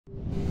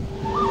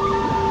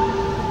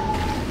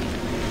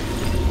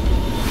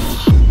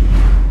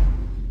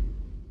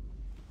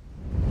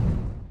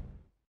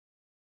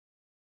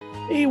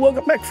Hey,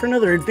 welcome back for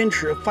another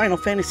adventure of Final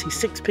Fantasy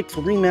VI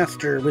Pixel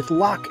Remaster with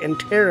Locke and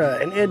Terra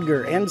and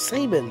Edgar and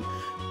Sabin.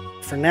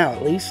 For now,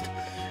 at least.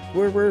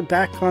 We're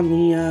back on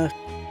the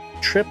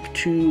trip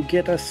to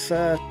get us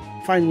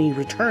find the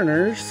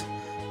returners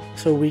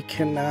so we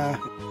can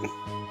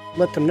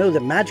let them know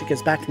that magic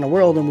is back in the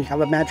world and we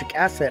have a magic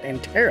asset in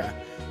Terra.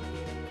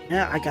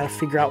 Now I gotta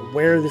figure out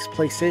where this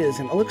place is,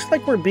 and it looks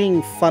like we're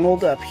being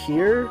funneled up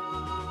here,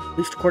 at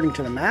least according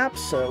to the map,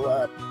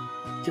 so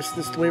just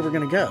this is the way we're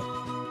gonna go.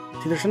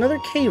 See, there's another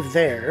cave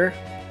there.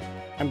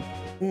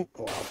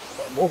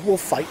 We'll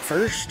fight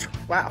first.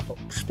 Wow,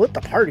 split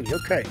the party.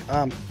 Okay.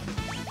 We'll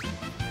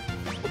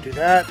do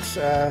that.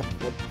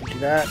 We'll do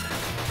that.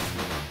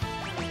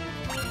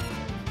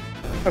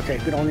 Okay,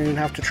 we don't even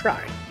have to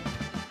try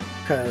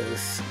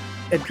because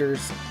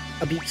Edgar's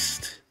a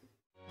beast.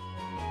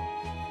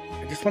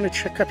 I just want to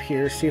check up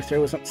here, see if there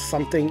wasn't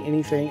something,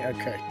 anything.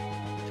 Okay,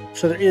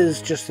 so there is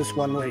just this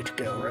one way to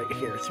go right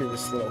here through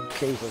this little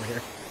cave over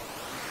here.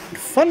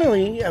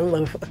 Funnily,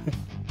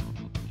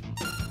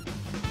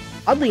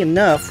 oddly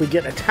enough, we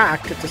get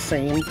attacked at the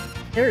same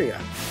area,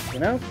 you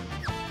know?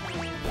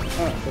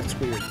 Oh, that's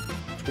weird.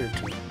 It's weird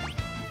to me.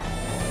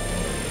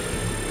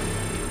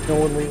 You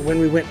know, when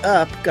we went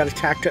up, got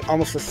attacked at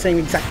almost the same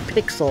exact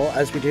pixel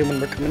as we did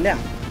when we're coming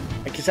down.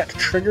 Like, is that the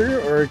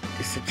trigger, or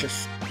is it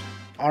just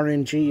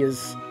RNG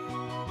is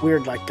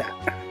weird like that?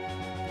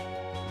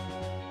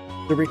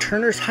 The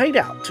Returner's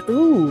hideout.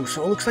 Ooh,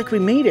 so it looks like we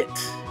made it.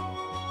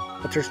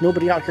 But there's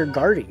nobody out here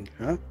guarding,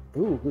 huh?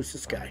 Ooh, who's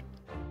this guy?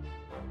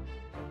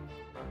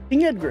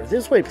 King Edgar,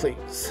 this way,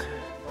 please.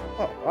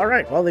 Oh,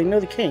 alright, well, they know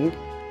the king.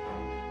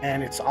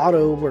 And it's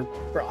auto, we're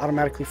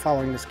automatically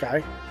following this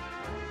guy.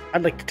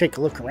 I'd like to take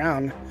a look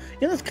around.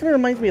 Yeah, this kind of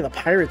reminds me of the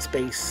pirate's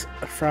base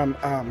from,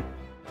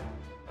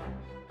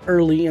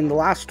 early in the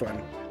last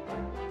one.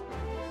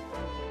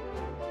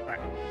 Alright,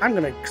 I'm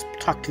gonna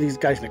talk to these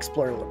guys and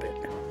explore a little bit.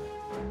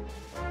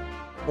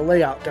 The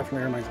layout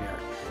definitely reminds me of it.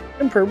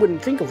 Emperor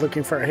wouldn't think of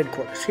looking for our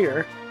headquarters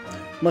here,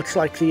 much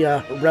like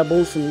the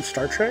rebels in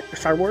Star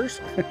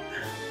Wars.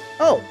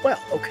 Oh, well,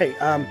 okay.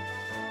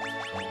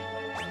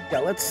 Yeah,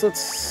 let's.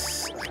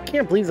 I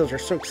can't believe those are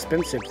so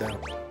expensive, though.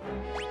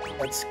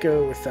 Let's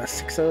go with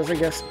 6 of those, I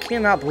guess.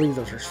 Cannot believe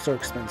those are so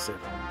expensive.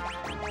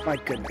 My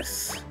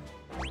goodness.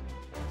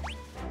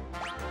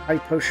 High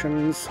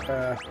potions.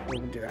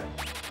 We'll do that.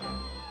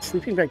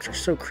 Sleeping bags are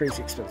so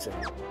crazy expensive.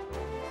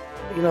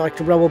 You know, like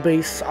the rebel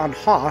base on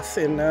Hoth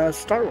in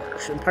Star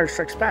Wars, Empire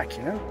Strikes Back,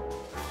 you know?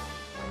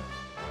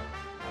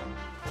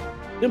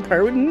 The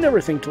Empire would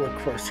never think to look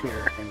for us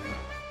here. And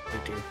they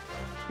do.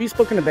 Have you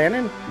spoken to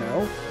Banon?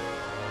 No?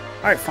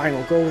 Alright, fine,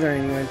 we'll go over there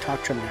anyway and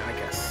talk to him now, I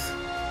guess.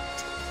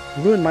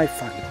 Ruin my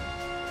fun.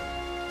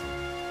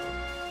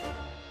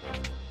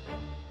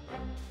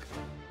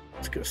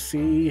 Let's go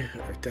see.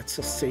 That's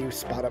a save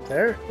spot up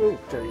there. Oh,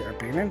 there you are,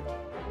 Banon.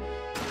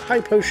 High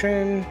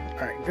potion.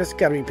 Alright, this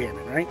gotta be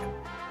Banon, right?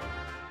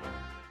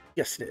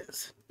 Yes, it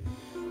is.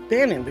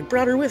 Banon, we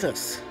brought her with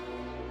us.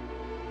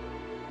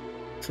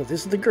 So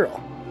this is the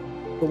girl.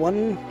 The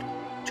one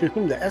to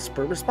whom the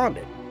Esper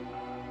responded.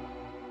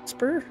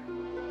 Esper?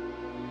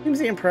 Seems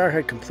the Emperor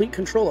had complete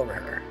control over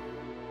her.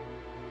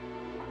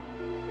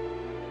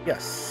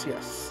 Yes,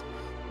 yes.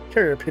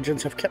 Carrier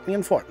pigeons have kept me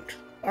informed.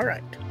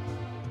 Alright.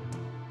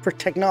 For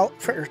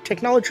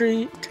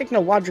technologically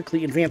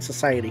advanced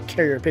society,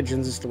 carrier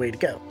pigeons is the way to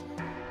go.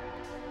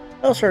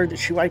 I also heard that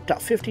she wiped out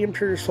 50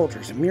 Imperial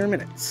soldiers in mere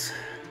minutes.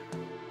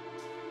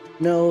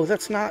 No,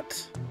 that's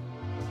not...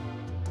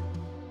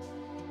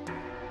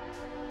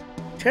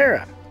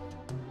 Terra.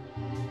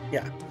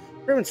 Yeah.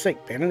 For heaven's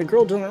sake, Banon, the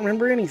girl doesn't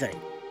remember anything.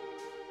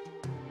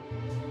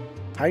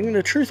 Hiding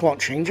the truth won't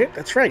change it.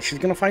 That's right, she's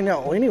gonna find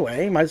out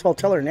anyway. Might as well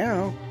tell her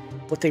now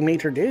what they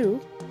made her do.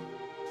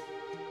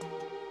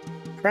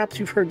 Perhaps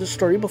you've heard this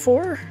story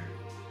before?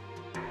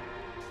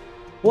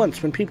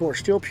 Once, when people were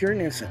still pure and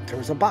innocent, there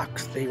was a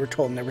box they were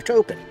told never to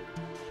open.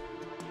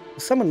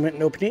 Someone went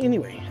and opened it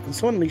anyway, and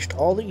so unleashed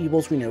all the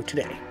evils we know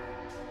today.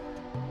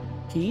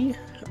 Key,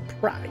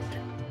 pride,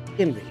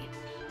 envy,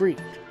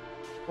 greed,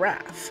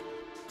 wrath,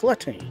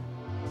 gluttony.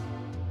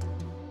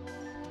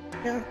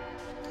 Yeah.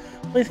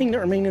 The only thing that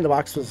remained in the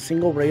box was a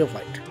single ray of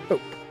light,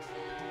 hope.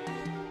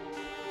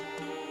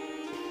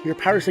 Your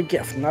power is a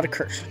gift, not a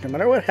curse. No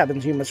matter what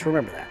happens, you must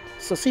remember that.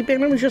 So see,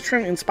 Banon was just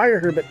trying to inspire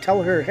her, but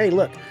tell her, hey,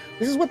 look,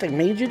 this is what they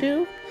made you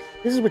do.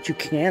 This is what you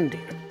can do.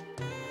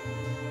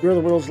 You're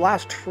the world's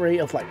last ray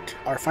of light,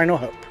 our final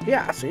hope.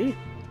 Yeah, see?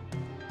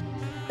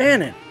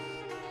 Banon!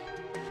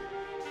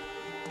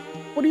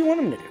 What do you want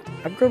him to do?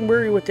 I've grown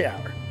weary with the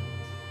hour.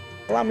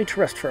 Allow me to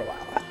rest for a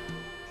while.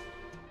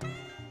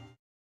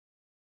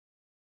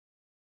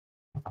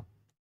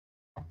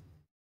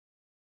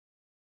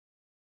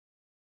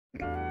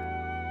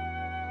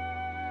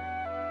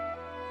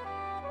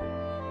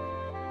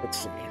 Let's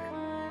see here.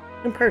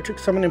 Empire took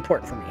something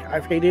important from me.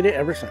 I've hated it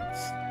ever since.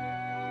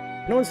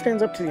 If no one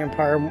stands up to the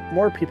Empire,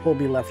 more people will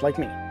be left like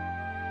me.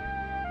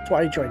 That's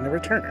why I joined the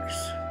Returners.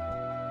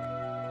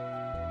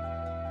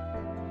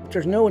 If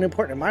there's no one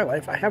important in my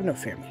life, I have no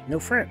family, no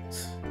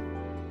friends.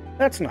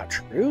 That's not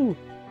true.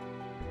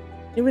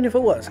 Even if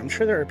it was, I'm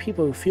sure there are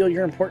people who feel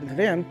you're important to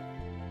them.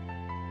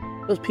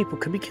 Those people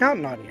could be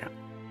counting on you.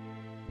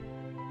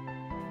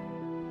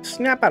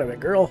 Snap out of it,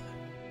 girl.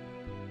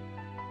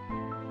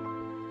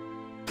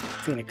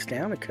 Phoenix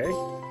down, okay.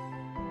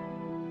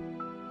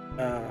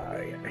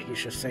 Yeah,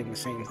 he's just saying the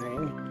same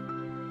thing.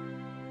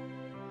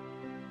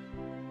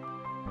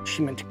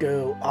 She meant to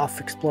go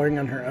off exploring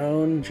on her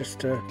own, just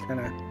to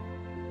kind of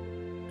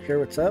hear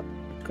what's up,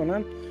 what's going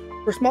on.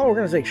 We're a small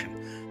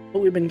organization, but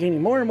we've been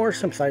gaining more and more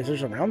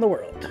sympathizers around the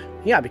world.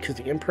 Yeah, because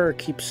the Emperor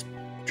keeps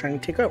trying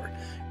to take over.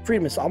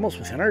 Freedom is almost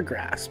within our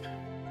grasp.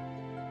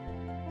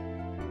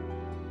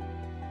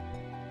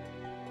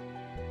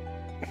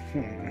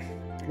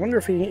 I wonder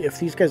if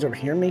these guys over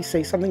here may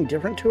say something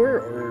different to her,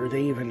 or are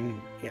they even...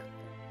 Yeah,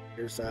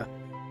 here's Sabin.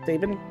 I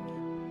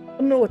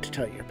don't know what to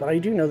tell you, but I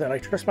do know that I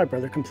trust my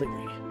brother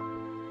completely.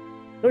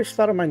 He always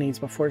thought of my needs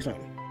before his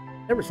own,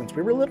 ever since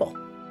we were little.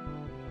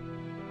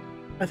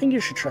 I think you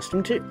should trust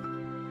him too.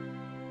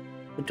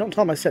 But don't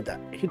tell him I said that.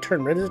 He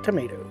turned red as a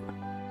tomato.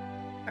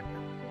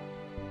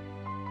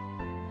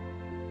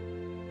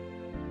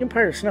 The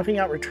Empire is snuffing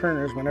out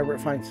returners whenever it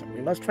finds them.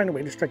 We must find a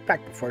way to strike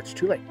back before it's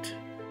too late.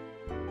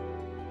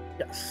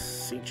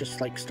 Yes, see,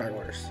 just like Star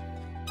Wars.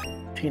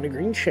 Obtain a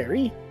green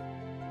cherry.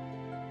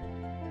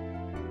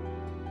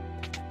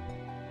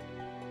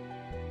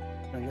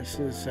 And this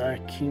is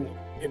King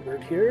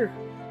Edward here.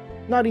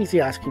 Not easy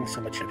asking so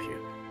much of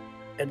you.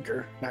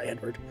 Edgar, not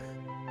Edward.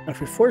 Now,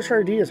 if we force our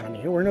ideas on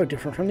you, we're no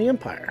different from the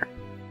Empire.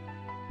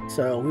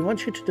 So, we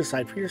want you to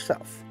decide for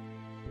yourself.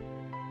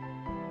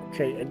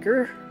 Okay,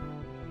 Edgar.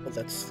 Well,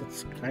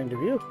 that's kind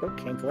of you. Oh,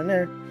 can't go in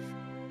there.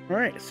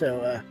 Alright,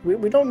 so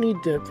we don't need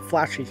the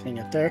flashy thing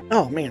up there.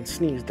 Oh man,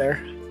 sneezed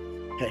there.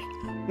 Okay,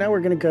 now we're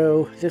gonna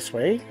go this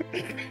way.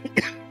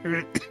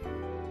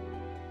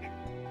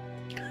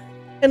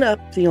 And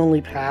up the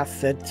only path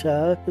that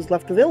is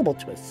left available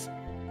to us.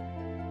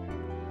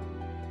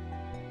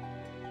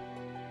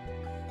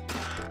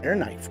 Air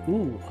knife.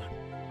 Ooh.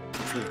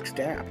 Phoenix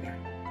down.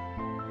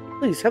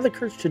 Please have the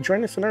courage to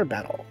join us in our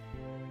battle.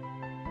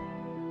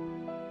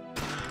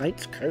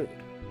 Knight's Code.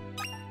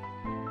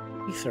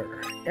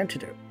 Ether.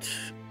 Antidote.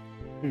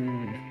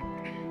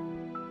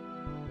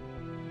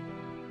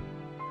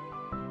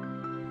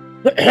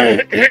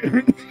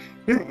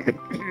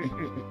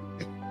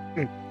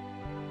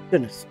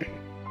 Goodness.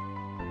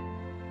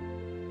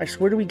 I swear,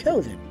 where do we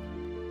go then?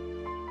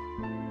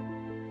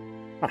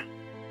 Huh.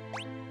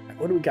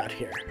 What do we got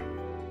here?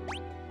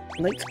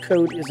 Knight's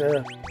Code is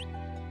a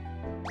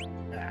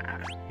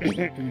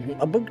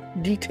book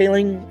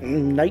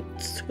detailing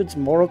knighthood's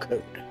moral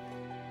code.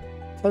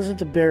 Causes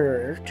the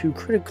bearer to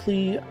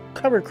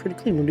cover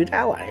critically wounded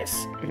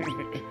allies.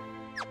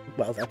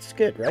 Well, that's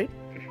good, right?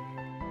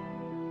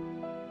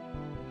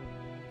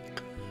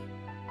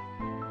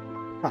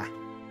 Huh.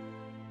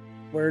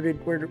 Where did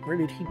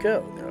he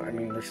go, though? I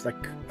mean, there's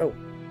like... Oh,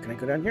 can I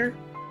go down here?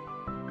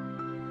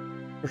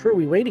 Who are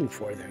we waiting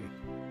for, then?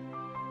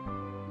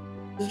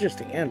 This is just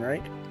the end,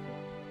 right?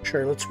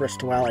 Sure, let's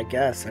rest a while, I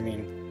guess. I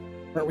mean,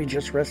 weren't we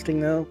just resting,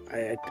 though?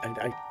 I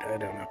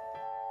don't know.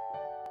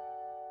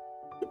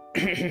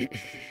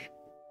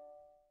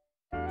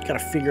 Gotta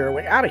figure a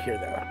way out of here,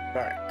 though.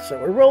 Alright, so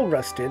we're well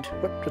rested.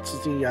 What's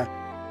the,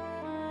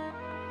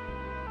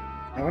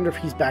 I wonder if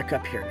he's back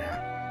up here now.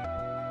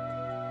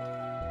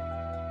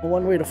 Well,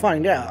 one way to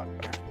find out.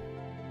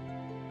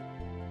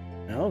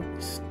 No,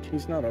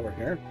 he's not over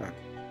here. Huh.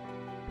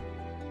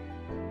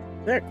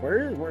 Vic,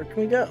 where can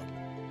we go?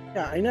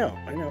 Yeah, I know.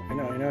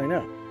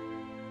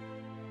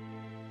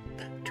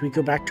 Do we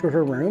go back to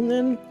her room,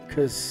 then?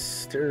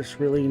 Because there's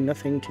really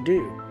nothing to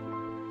do.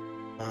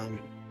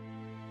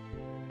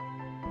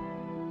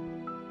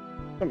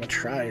 I'm gonna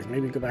try is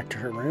maybe go back to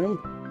her room.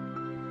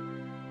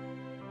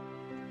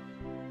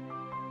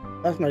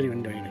 That's not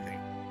even doing anything.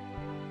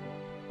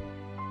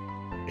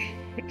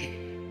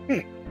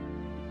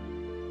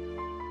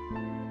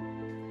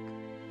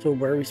 So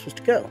where are we supposed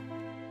to go?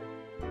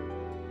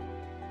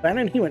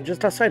 Banon, he went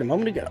just outside a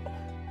moment ago.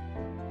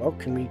 Well,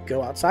 can we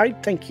go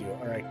outside? Thank you.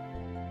 Alright.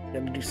 We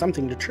had to do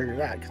something to trigger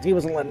that, because he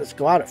wasn't letting us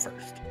go out at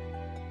first.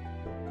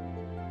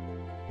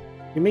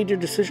 You made your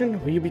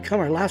decision? Will you become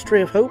our last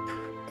ray of hope?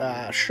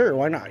 Sure,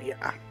 why not?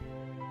 Yeah.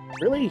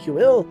 Really? You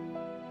will?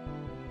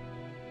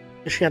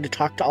 She had to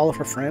talk to all of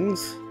her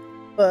friends?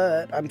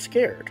 But I'm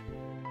scared.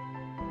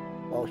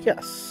 Well,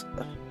 yes.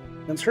 The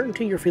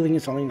uncertainty you're feeling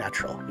is only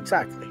natural.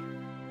 Exactly.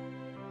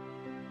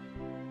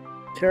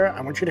 Terra,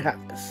 I want you to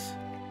have this.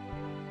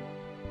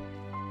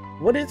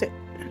 What is it?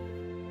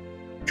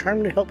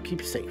 Charm to help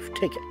keep you safe.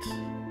 Take it.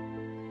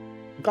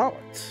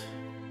 Gauntlets.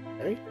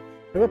 Okay.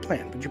 I have a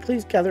plan. Would you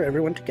please gather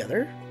everyone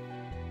together?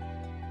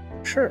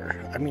 Sure.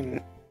 I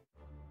mean...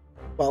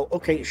 Well,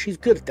 okay, she's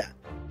good at that.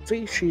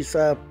 See, she's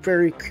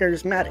very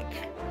charismatic.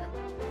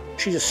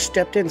 She just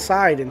stepped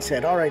inside and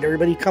said, alright,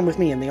 everybody come with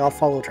me, and they all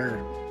followed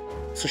her.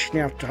 So she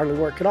didn't have to hardly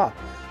work it off.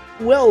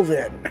 Well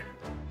then.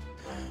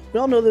 We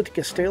all know that the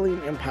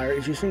Castalian Empire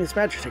is using its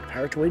magic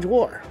power to wage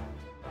war.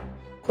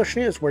 The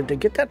question is, where'd they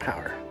get that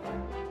power?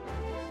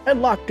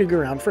 and Locke dig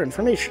around for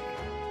information.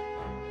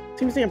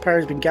 Seems the Empire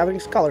has been gathering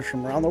scholars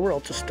from around the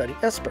world to study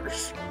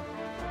Espers.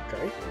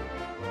 Okay.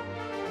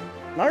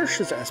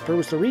 Narshe's Esper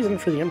was the reason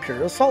for the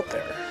Imperial assault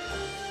there.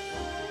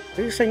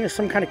 Are you saying there's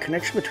some kind of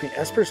connection between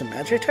Espers and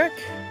Magitech?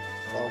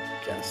 Well,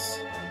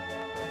 yes.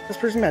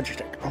 Espers and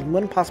Magitech. Only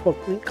one possible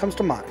link comes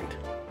to mind.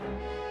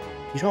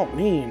 You don't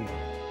mean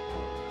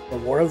the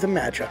War of the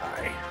Magi.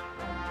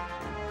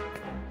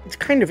 It's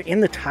kind of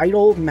in the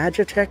title,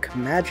 Magitech,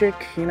 magic,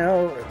 you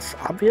know, it's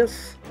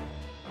obvious.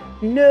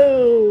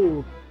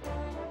 No!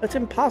 That's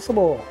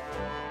impossible.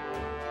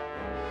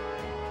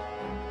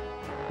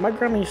 My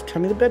grandma used to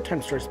tell me the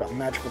bedtime stories about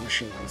magical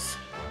machines.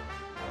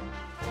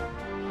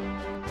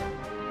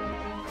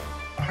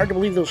 Hard to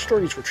believe those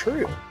stories were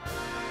true.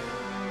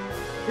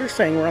 You're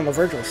saying we're on the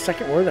verge of a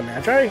second War of the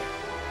Magi?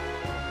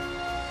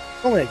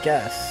 Only a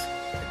guess.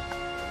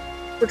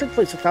 It took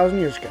place 1,000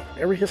 years ago.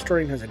 Every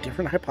historian has a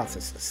different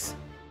hypothesis.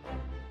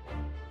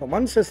 But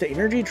one says the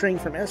energy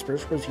drained from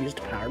Espers was used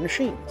to power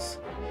machines,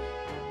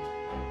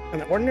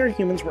 and that ordinary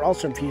humans were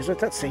also infused with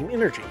that same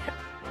energy.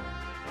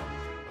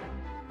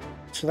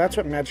 So that's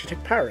what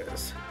Magitech power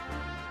is.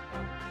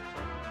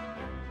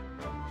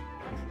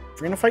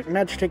 If we're gonna fight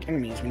Magitech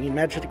enemies, we need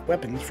Magitech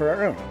weapons for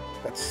our own.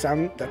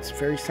 That's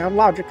very sound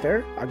logic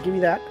there. I'll give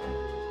you that.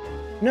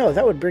 No,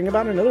 that would bring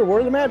about another War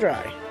of the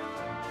Magi.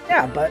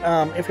 Yeah, but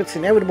if it's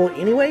inevitable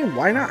anyway,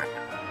 why not?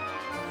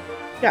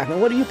 Yeah, now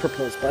what do you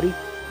propose, buddy?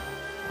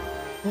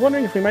 I'm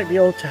wondering if we might be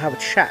able to have a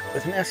chat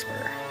with an Esper.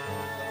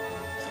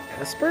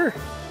 An Esper?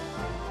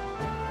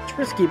 It's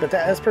risky, but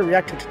that Esper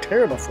reacted to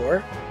Terra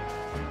before.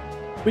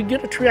 If we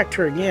get it to react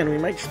to her again, we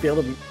might just be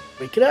able to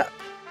wake it up.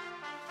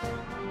 Do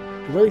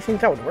you really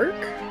think that would work?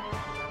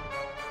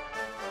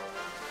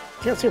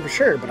 Can't say for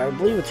sure, but I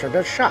believe it's our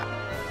best shot.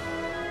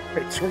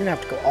 Right, so we're gonna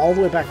have to go all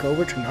the way back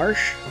over to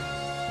Narshe.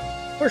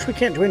 Of course, we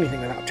can't do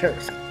anything without Terra.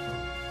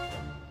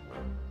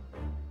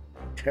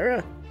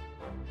 Terra?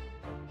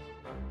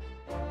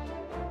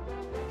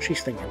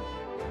 She's thinking,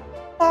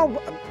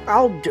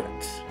 I'll do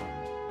it.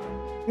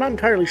 I'm not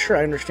entirely sure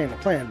I understand the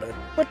plan, but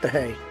what the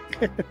hey?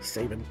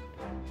 Saving.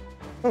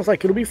 Sounds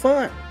like it'll be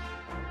fun.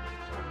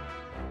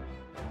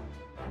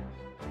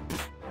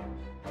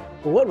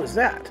 Well, what was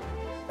that?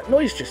 That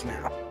noise just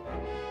now.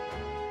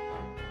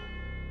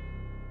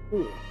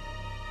 Ooh.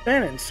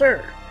 Banon,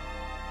 sir.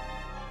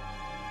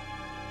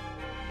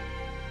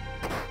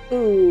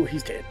 Ooh,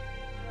 he's dead.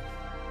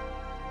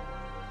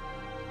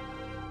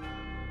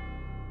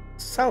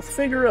 South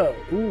Figaro.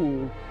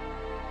 Ooh.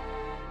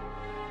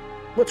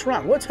 What's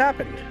wrong? What's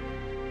happened?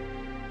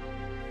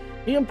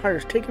 The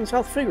Empire's taken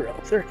South Figaro.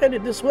 They're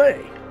headed this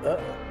way.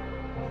 Uh-oh.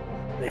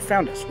 They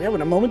found us. We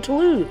haven't a moment to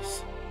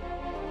lose.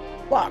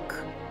 Locke.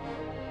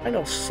 I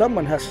know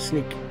someone has to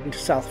sneak into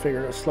South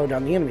Figaro to slow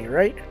down the enemy,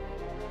 right?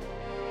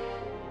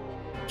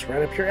 It's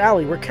right up your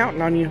alley. We're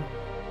counting on you.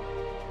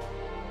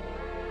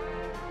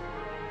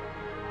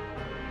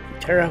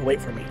 Terra,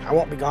 wait for me. I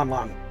won't be gone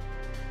long.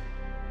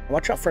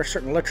 Watch out for a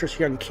certain lecherous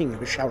young king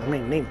who shall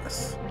remain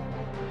nameless.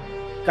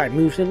 Guy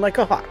moves in like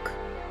a hawk.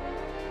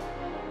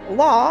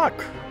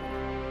 Locke!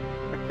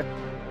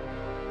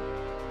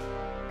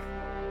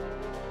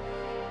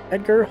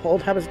 Edgar,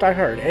 old habits die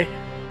hard, eh?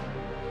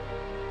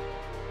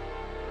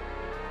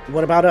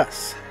 What about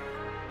us?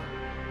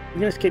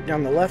 We can escape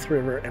down the Leth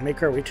River and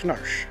make our way to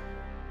Narshe.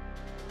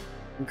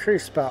 I'm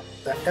curious about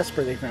that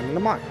Esper they found in the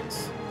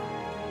mines.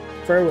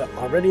 Very well,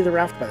 I'll ready the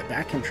raft by the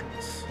back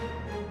entrance.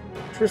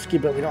 It's risky,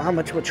 but we don't have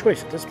much of a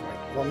choice at this point.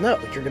 Well, no,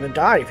 you're gonna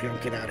die if you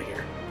don't get out of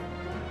here.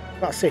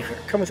 Not safe here.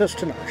 Come with us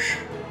to Narshe.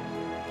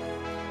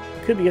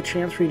 Could be a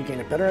chance for you to gain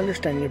a better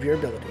understanding of your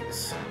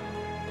abilities.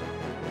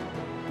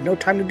 No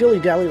time to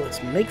dilly-dally,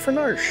 let's make for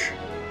Narshe.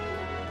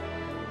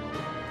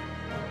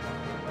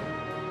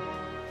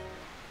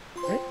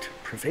 Right,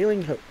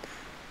 prevailing hope.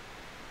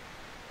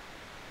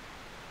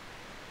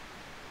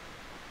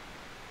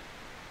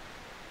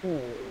 Oh,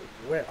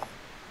 well.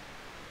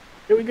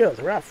 Here we go,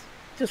 the raft.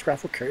 This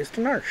raft will carry us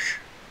to Narshe.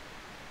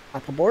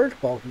 Hop aboard?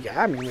 Well,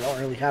 yeah, I mean, we don't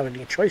really have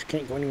any choice,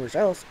 can't go anywhere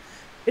else.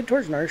 Head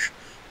towards Narshe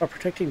while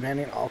protecting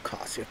Banon at all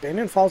costs. If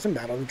Banon falls in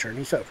battle, the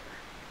journey's over.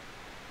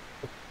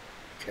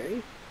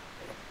 Okay.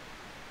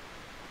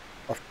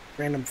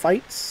 Random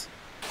fights.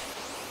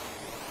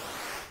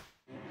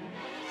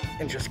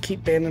 And just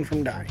keep Banon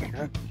from dying,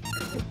 huh?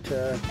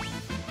 But,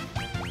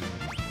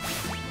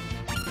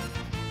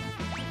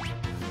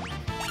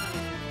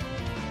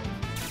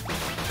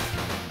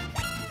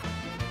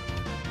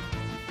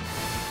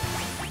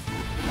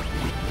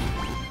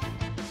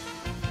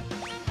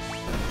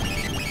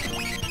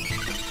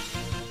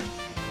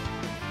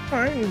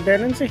 alright, and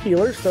Banon's a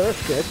healer, so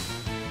that's good.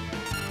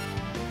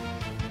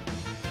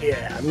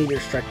 Yeah,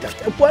 meteor strike that.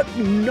 What?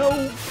 No!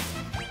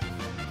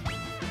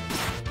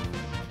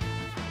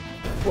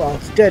 Well,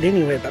 it's dead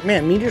anyway, but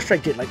man, meteor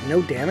strike did like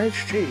no damage?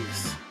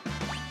 Jeez.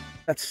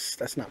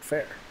 That's not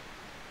fair.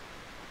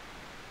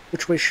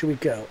 Which way should we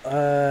go?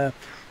 I'm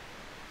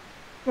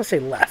gonna say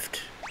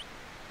left.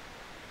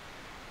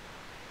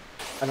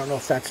 I don't know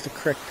if that's the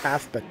correct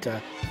path,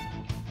 but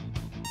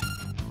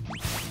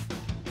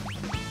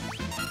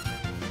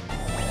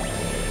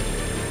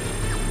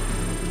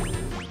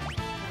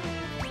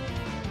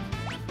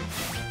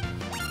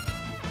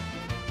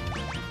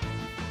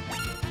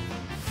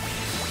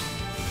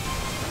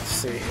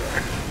see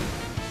here.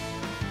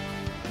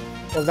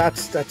 Well,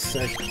 that's a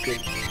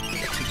good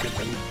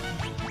one.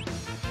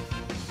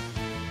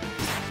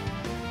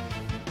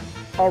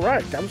 All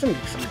right, that was an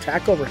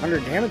attack over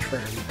 100 damage for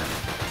him.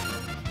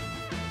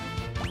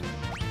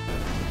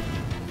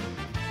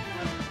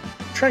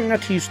 Trying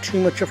not to use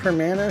too much of her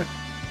mana.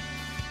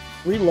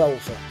 3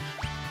 levels up.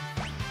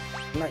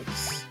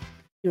 Nice.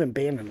 Even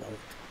Banon leveled.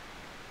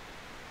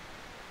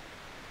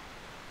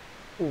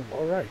 Ooh,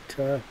 alright.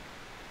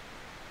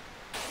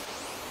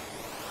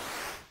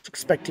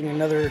 Expecting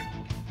another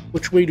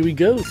which way do we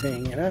go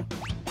thing, you know?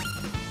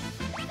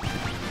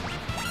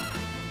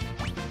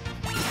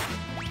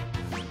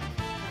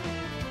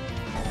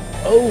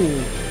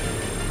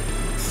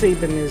 Oh!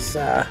 Sabin is,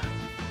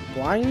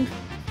 blind?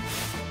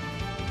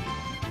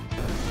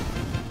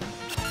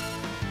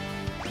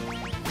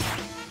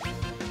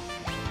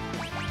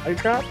 I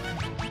drop?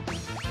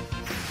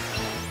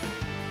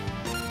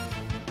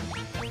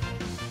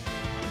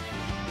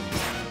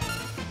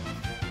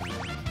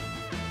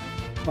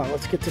 Come on,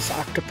 let's get this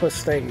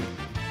octopus thing.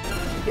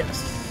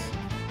 Yes.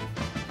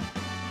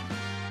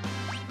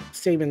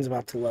 Sabin's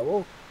about to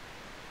level.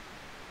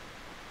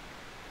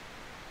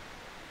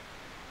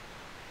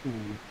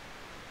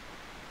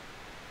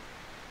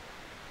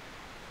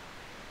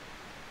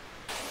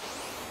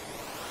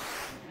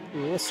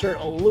 Lesser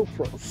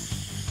Alupros.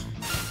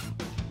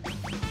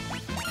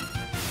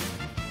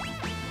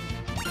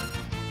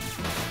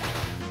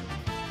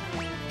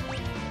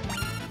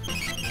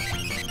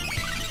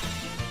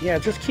 Yeah,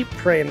 just keep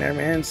praying there,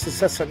 man.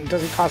 Since that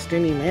doesn't cost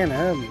any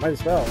mana, might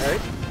as well,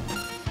 right?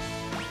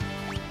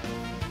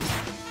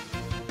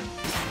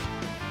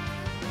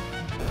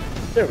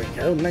 There we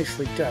go.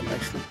 Nicely done,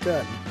 nicely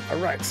done.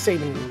 Alright,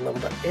 Sabin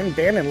leveled up. And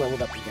Banon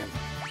leveled up again.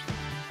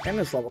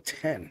 Banon's level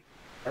 10.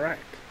 Alright.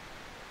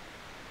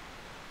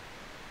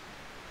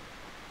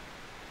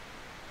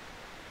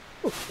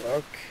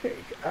 Okay.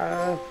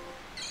 I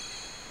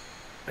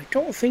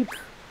don't think...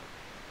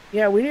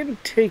 Yeah, we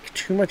didn't take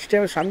too much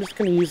damage, so I'm just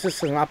going to use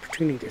this as an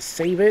opportunity to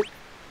save it.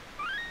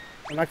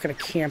 I'm not going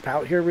to camp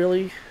out here,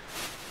 really.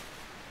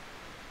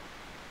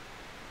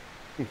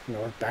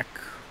 No, back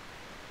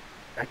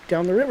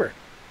down the river.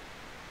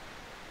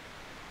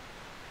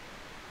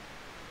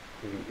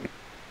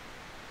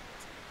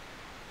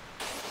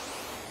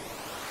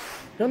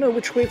 Don't know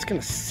which way it's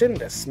going to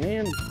send us,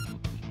 man.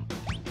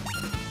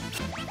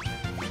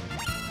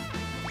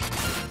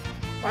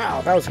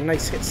 Wow, that was a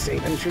nice hit,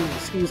 Sabin.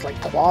 Jeez, he used like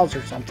claws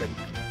or something.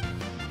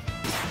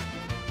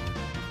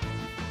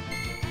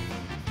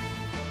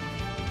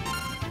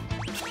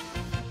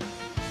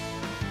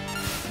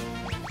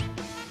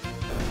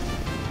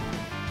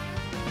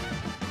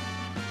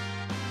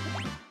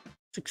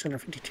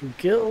 $652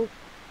 gil.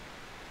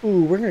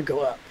 Ooh, we're gonna go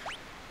up.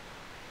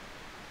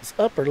 It's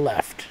up or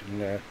left?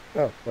 No.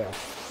 Oh, well.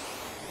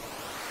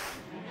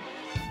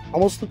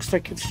 Almost looks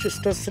like it's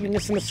just us sending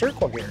us in a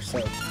circle here,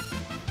 so...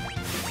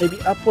 Maybe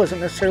up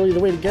wasn't necessarily the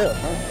way to go,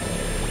 huh?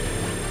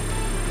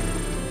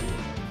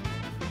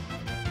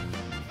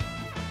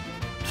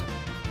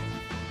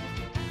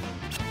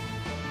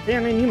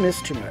 Banon, you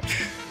missed too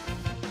much.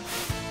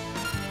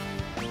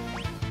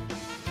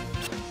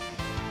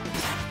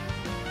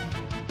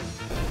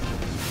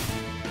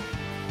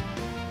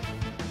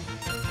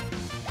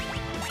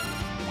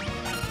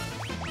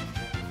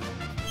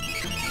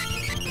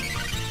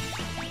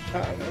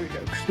 There we go.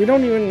 We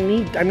don't even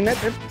need... I mean,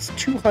 that's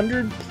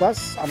 200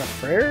 plus on a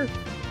prayer?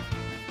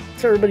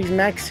 It's everybody's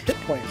max hit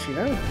points, you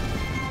know?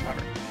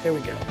 Alright, there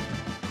we go.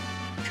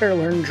 Terra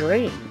learned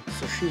Drain,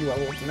 so she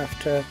leveled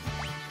enough to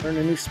learn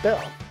a new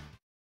spell.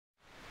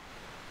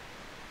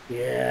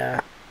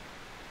 Yeah.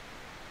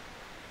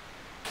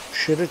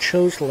 Should have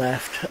chose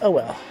left. Oh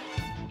well.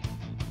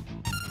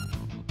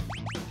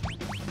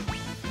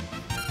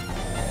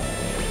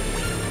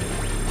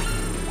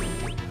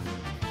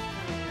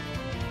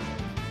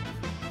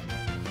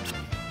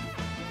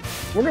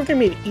 I wonder if they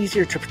made it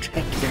easier to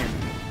protect him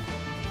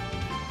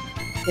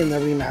in the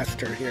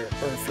remaster here,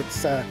 or if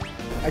it's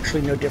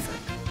actually no different.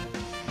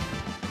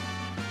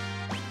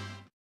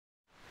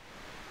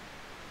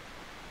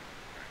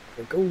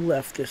 We'll go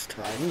left this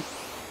time.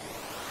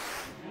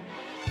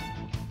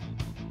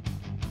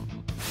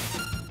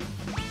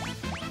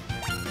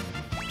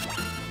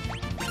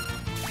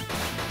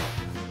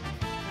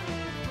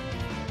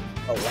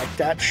 Oh, like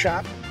that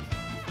shot?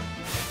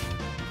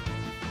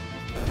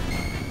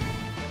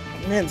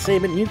 Man,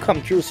 Sabin, you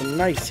come through some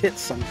nice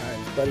hits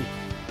sometimes, buddy.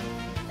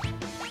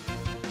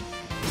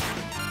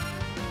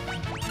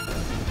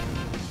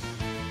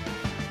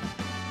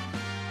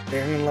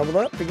 Banon leveled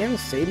up again.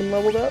 Sabin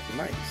leveled up.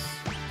 Nice.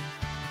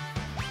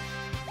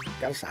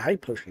 Got us a high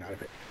potion out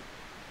of it.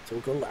 So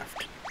we'll go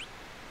left.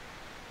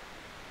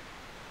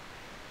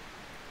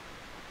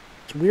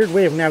 It's a weird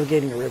way of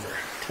navigating a river,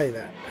 I'll tell you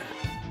that.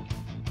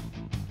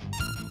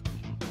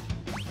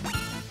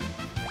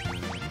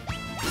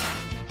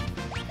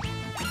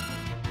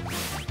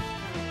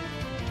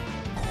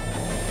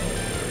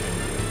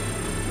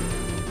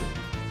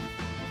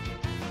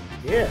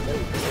 Yeah, there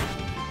we go.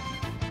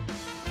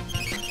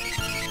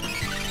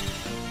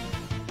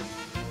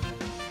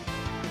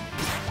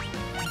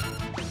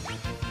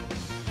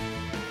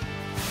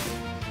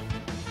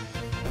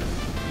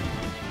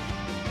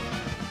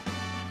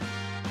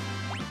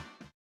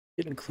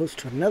 Getting close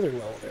to another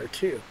level there,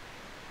 too.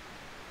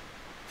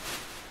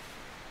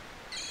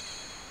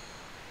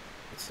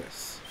 What's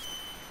this?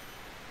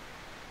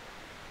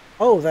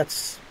 Oh,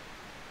 that's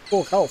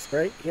full health,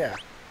 right? Yeah.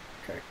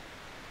 Okay.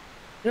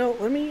 You know,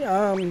 let me,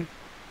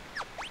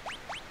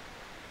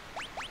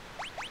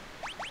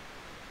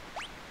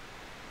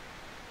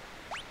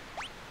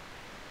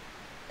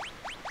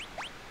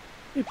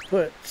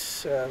 put,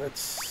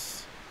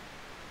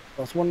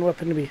 that's one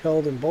weapon to be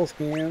held in both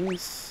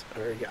hands.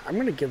 Or, yeah, I'm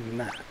going to give him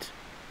that.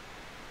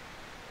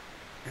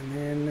 And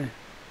then...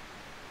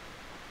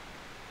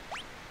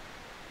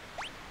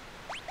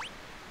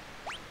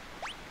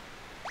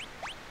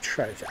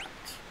 try that.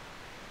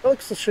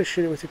 Relics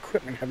associated with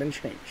equipment have been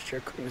changed. Your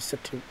equipment is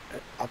set to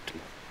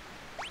optimal.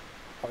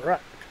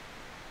 Alright.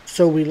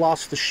 So we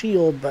lost the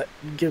shield, but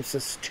it gives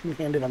us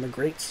two-handed on the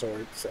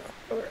greatsword, so...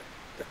 Alright.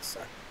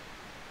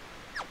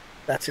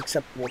 That's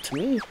acceptable to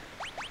me.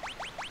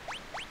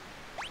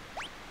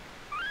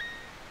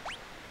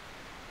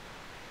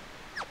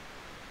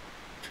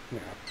 Now,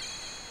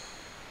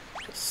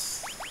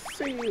 let's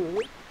see.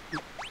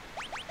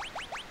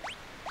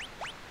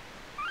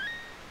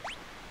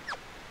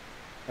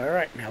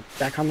 Alright, now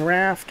back on the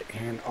raft,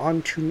 and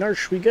on to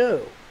Narshe we go.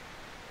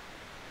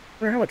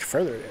 I wonder how much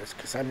further it is,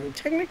 because I mean,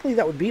 technically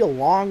that would be a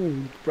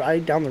long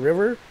ride down the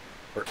river,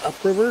 or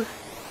upriver,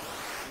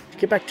 to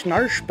get back to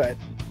Narshe, but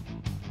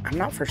I'm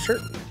not for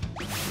certain.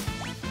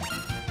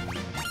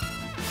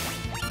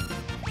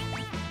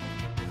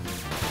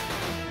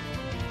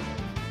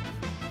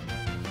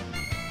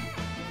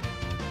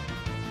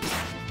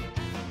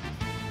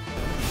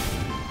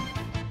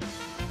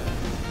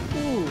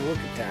 Ooh, look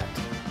at that.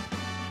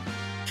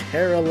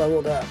 Terra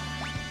leveled up.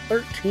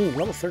 13.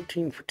 Level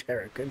 13 for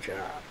Terra. Good job.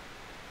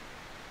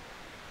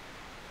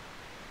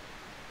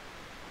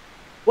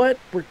 What?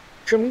 We're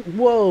jumping.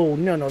 Whoa.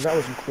 No, that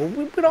wasn't cool.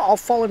 We would have all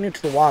fallen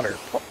into the water.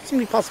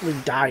 Somebody possibly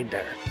died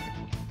there.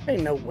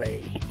 Ain't no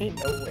way.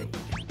 Ain't no way.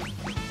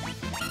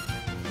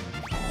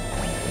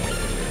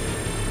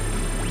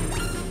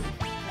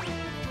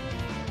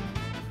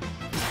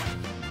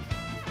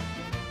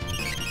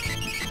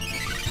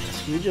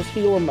 So you just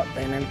heal him up,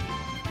 Banon.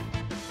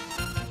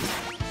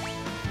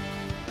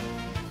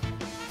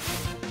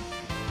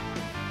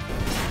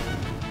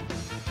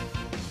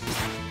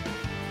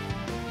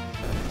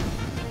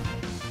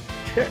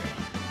 Okay.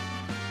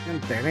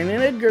 And Banon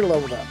and Edgar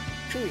leveled up.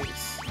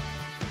 Jeez.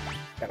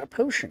 Got a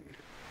potion.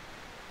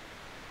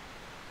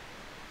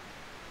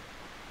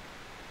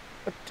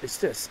 What is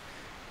this?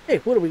 Hey,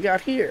 what do we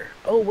got here?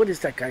 Oh, what is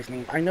that guy's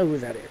name? I know who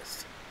that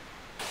is.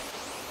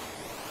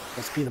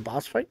 Must be the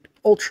boss fight?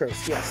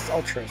 Ultros, yes,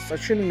 Ultros. I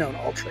should have known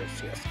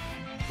Ultros, yes.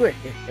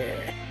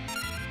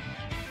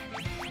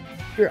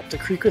 You're up the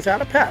creek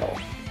without a paddle.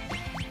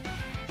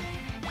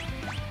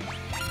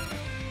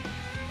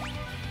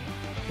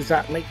 Does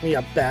that make me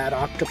a bad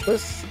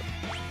octopus?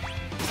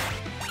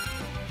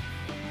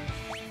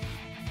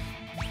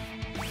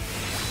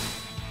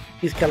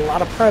 He's got a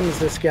lot of puns,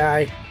 this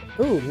guy.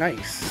 Ooh,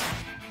 nice.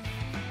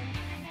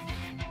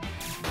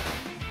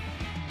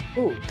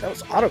 Ooh, that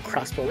was auto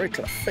crossbow right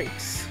to the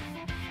face.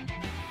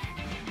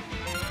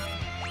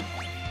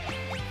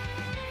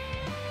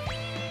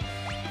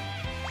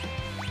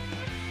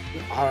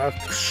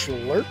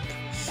 Slurp?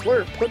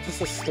 Slurp? What is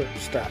the slurp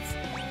stuff?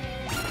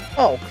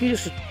 Oh,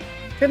 he's a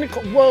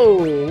tentacle.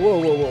 Whoa.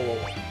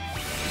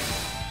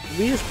 Did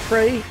we just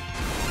pray?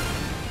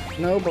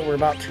 No, but we're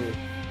about to.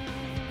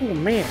 Oh,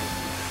 man.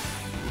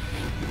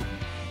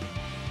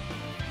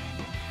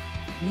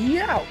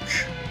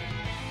 Youch!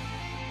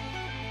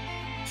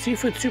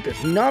 Seafood soup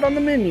is not on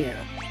the menu.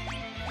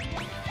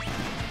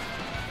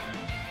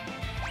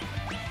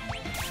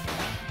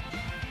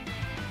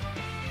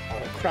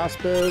 Auto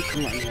crossbow,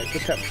 come on, man,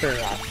 get that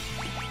prayer off.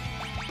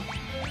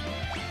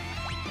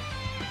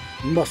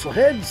 Muscle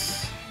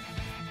heads.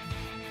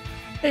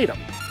 Ate them.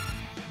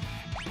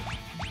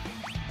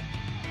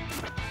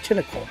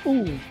 Tentacle.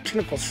 Ooh,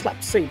 tentacle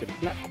slap saving.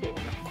 Not cool,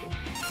 not cool.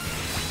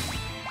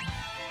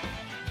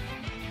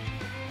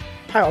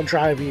 Pile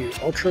drive you.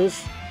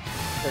 Ultras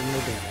are no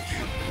damage.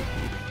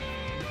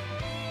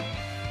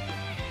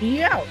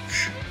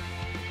 Youch!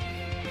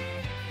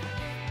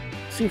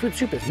 Seafood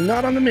soup is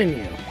not on the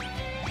menu.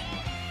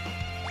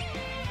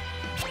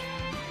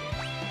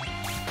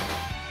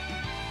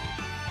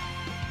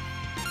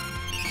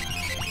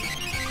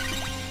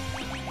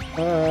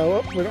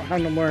 Well, we don't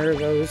have no more of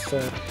those, so...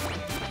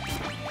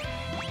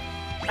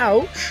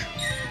 Ouch!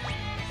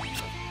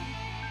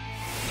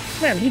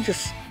 Man, he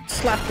just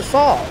slapped us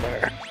all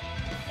there.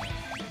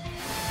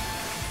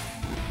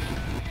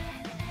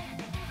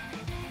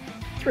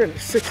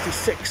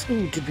 $366.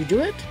 Ooh, did we do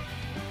it?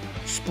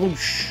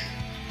 Sploosh.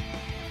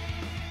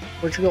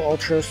 Where'd you go,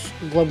 Ultros?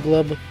 Glub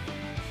glub. I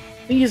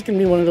think he's gonna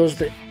be one of those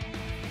that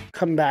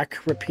come back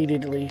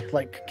repeatedly,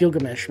 like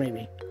Gilgamesh,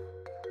 maybe.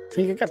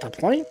 Think I got the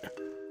point?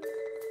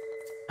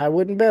 I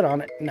wouldn't bet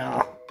on it.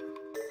 No.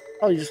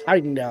 Oh, he's just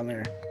hiding down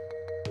there.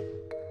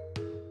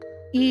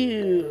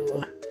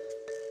 Ew.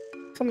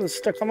 Something's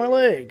stuck on my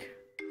leg.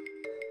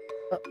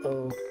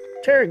 Uh-oh.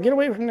 Terra, get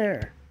away from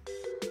there.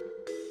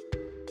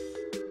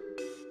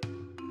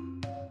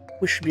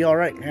 We should be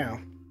alright now.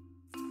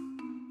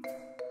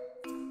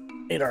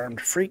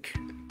 8-armed freak.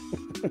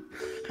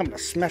 I'm gonna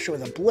smash it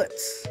with a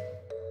blitz.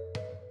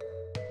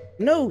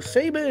 No,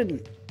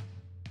 Sabin!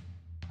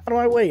 Out of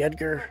my way,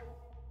 Edgar.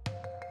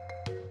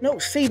 No,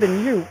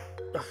 Sabin, you...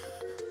 Ugh.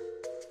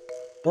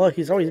 Well,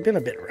 he's always been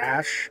a bit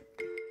rash.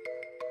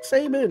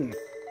 Sabin!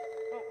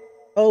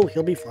 Oh,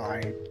 he'll be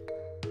fine.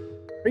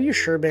 Are you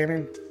sure,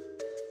 Banon?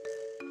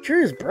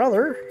 You're his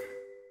brother.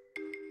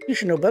 You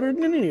should know better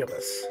than any of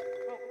us.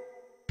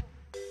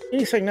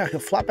 Any second now, he'll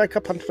flop back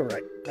up onto the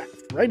right.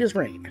 Right as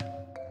rain.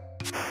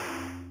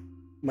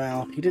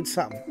 Well, he did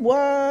something.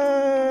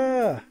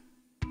 Whoa!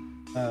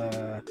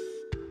 I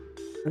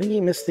think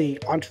he missed the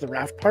onto the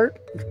raft part.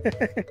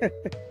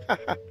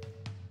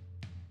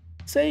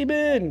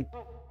 Sabin!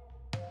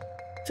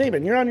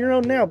 Sabin, you're on your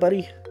own now,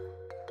 buddy.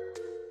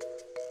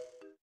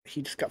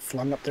 He just got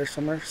flung up there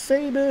somewhere.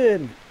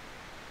 Sabin!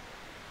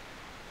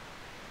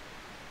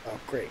 Oh,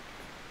 great.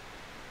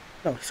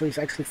 Oh, so he's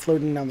actually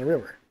floating down the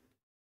river.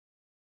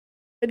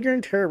 Edgar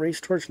and Terra race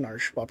towards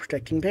Narshe while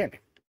protecting Banon.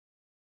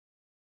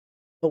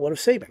 But what of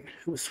Sabin,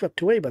 who was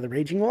swept away by the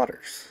raging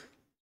waters?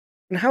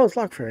 And how is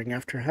Locke faring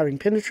after having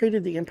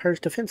penetrated the Empire's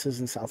defenses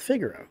in South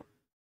Figaro?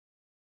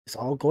 Is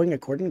all going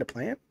according to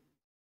plan?